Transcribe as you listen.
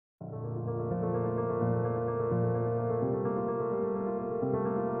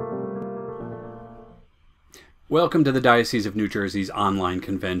Welcome to the Diocese of New Jersey's online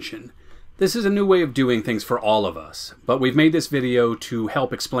convention. This is a new way of doing things for all of us, but we've made this video to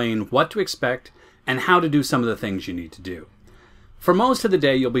help explain what to expect and how to do some of the things you need to do. For most of the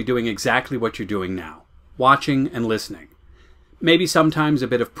day, you'll be doing exactly what you're doing now, watching and listening. Maybe sometimes a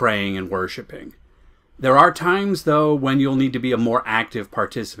bit of praying and worshiping. There are times, though, when you'll need to be a more active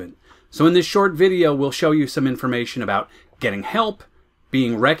participant. So in this short video, we'll show you some information about getting help,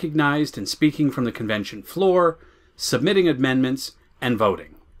 being recognized and speaking from the convention floor, submitting amendments, and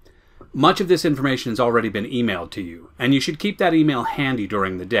voting. Much of this information has already been emailed to you, and you should keep that email handy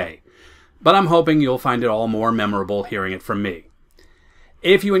during the day. But I'm hoping you'll find it all more memorable hearing it from me.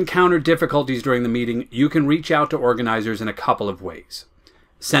 If you encounter difficulties during the meeting, you can reach out to organizers in a couple of ways.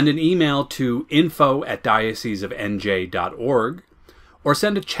 Send an email to info@dioceseofnj.org, or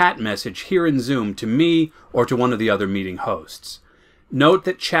send a chat message here in Zoom to me or to one of the other meeting hosts. Note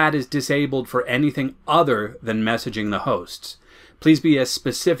that chat is disabled for anything other than messaging the hosts. Please be as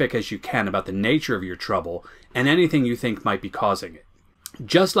specific as you can about the nature of your trouble and anything you think might be causing it.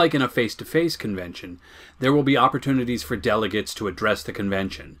 Just like in a face-to-face convention, there will be opportunities for delegates to address the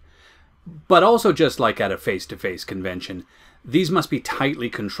convention. But also just like at a face-to-face convention, these must be tightly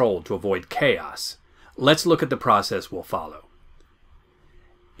controlled to avoid chaos. Let's look at the process we'll follow.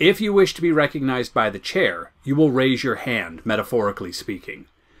 If you wish to be recognized by the chair, you will raise your hand, metaphorically speaking.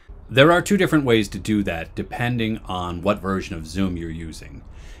 There are two different ways to do that, depending on what version of Zoom you're using.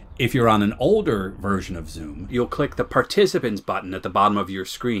 If you're on an older version of Zoom, you'll click the Participants button at the bottom of your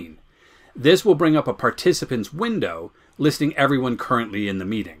screen. This will bring up a Participants window listing everyone currently in the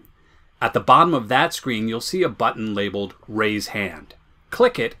meeting. At the bottom of that screen, you'll see a button labeled Raise Hand.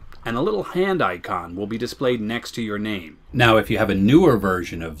 Click it, and a little hand icon will be displayed next to your name. Now, if you have a newer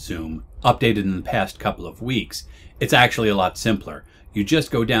version of Zoom, updated in the past couple of weeks, it's actually a lot simpler. You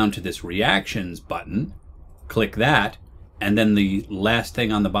just go down to this Reactions button, click that, and then the last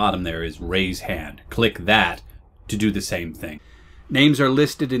thing on the bottom there is Raise Hand. Click that to do the same thing. Names are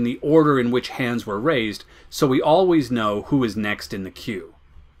listed in the order in which hands were raised, so we always know who is next in the queue.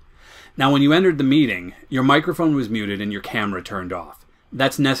 Now, when you entered the meeting, your microphone was muted and your camera turned off.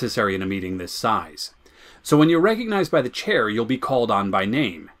 That's necessary in a meeting this size. So when you're recognized by the chair, you'll be called on by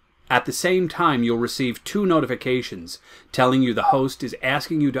name. At the same time, you'll receive two notifications telling you the host is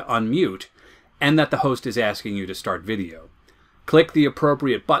asking you to unmute and that the host is asking you to start video. Click the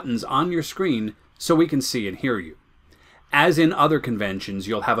appropriate buttons on your screen so we can see and hear you. As in other conventions,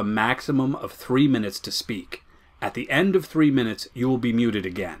 you'll have a maximum of 3 minutes to speak. At the end of 3 minutes, you will be muted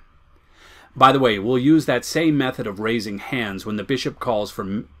again. By the way, we'll use that same method of raising hands when the bishop calls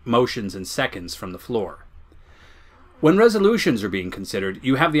for motions and seconds from the floor. When resolutions are being considered,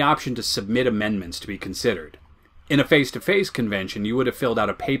 you have the option to submit amendments to be considered. In a face-to-face convention, you would have filled out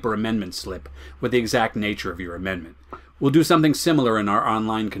a paper amendment slip with the exact nature of your amendment. We'll do something similar in our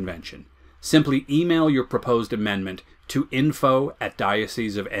online convention. Simply email your proposed amendment to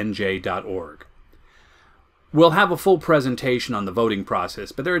info@dioceseofnj.org. We'll have a full presentation on the voting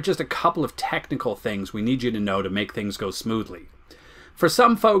process, but there are just a couple of technical things we need you to know to make things go smoothly. For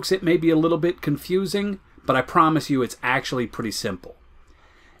some folks, it may be a little bit confusing, but I promise you it's actually pretty simple.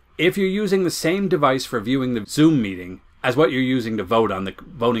 If you're using the same device for viewing the Zoom meeting as what you're using to vote on the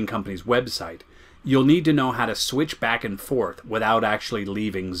voting company's website, you'll need to know how to switch back and forth without actually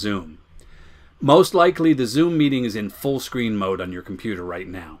leaving Zoom. Most likely, the Zoom meeting is in full screen mode on your computer right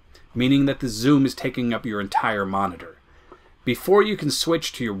now, meaning that the Zoom is taking up your entire monitor. Before you can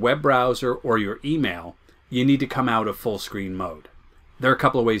switch to your web browser or your email, you need to come out of full screen mode. There are a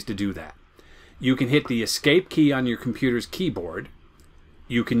couple of ways to do that. You can hit the Escape key on your computer's keyboard,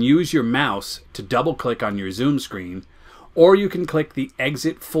 you can use your mouse to double-click on your Zoom screen, or you can click the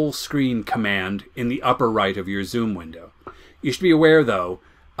Exit Full Screen command in the upper right of your Zoom window. You should be aware, though,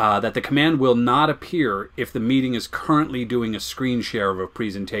 that the command will not appear if the meeting is currently doing a screen share of a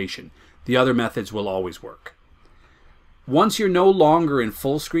presentation. The other methods will always work. Once you're no longer in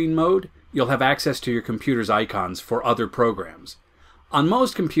full screen mode, you'll have access to your computer's icons for other programs. On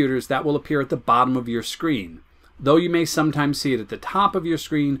most computers, that will appear at the bottom of your screen, though you may sometimes see it at the top of your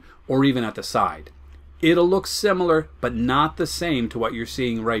screen or even at the side. It'll look similar, but not the same to what you're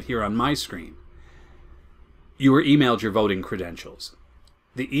seeing right here on my screen. You were emailed your voting credentials.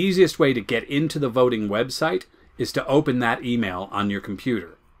 The easiest way to get into the voting website is to open that email on your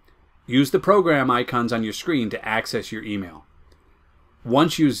computer. Use the program icons on your screen to access your email.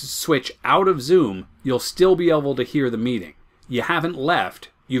 Once you switch out of Zoom, you'll still be able to hear the meeting. You haven't left,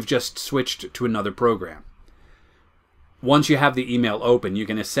 you've just switched to another program. Once you have the email open, you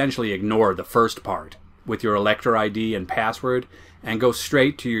can essentially ignore the first part with your elector ID and password and go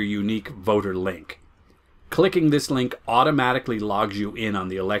straight to your unique voter link. Clicking this link automatically logs you in on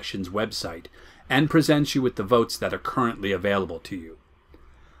the election's website and presents you with the votes that are currently available to you.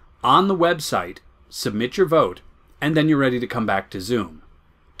 On the website, submit your vote, and then you're ready to come back to Zoom.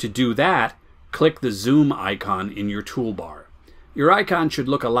 To do that, click the Zoom icon in your toolbar. Your icon should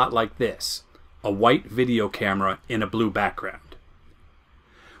look a lot like this, a white video camera in a blue background.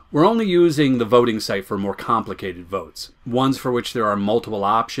 We're only using the voting site for more complicated votes, ones for which there are multiple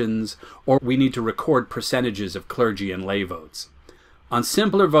options, or we need to record percentages of clergy and lay votes. On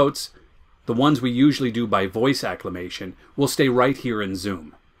simpler votes, the ones we usually do by voice acclamation, will stay right here in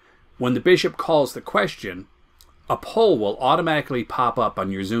Zoom. When the bishop calls the question, a poll will automatically pop up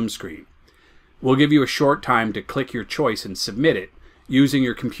on your Zoom screen. We'll give you a short time to click your choice and submit it using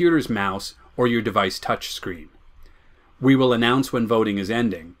your computer's mouse or your device touch screen. We will announce when voting is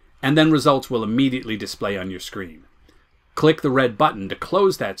ending, and then results will immediately display on your screen. Click the red button to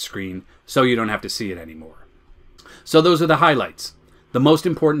close that screen so you don't have to see it anymore. So those are the highlights, the most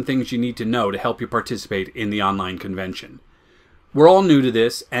important things you need to know to help you participate in the online convention. We're all new to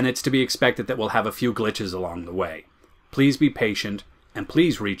this, and it's to be expected that we'll have a few glitches along the way. Please be patient, and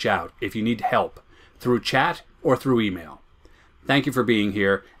please reach out if you need help through chat or through email. Thank you for being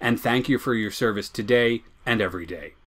here, and thank you for your service today and every day.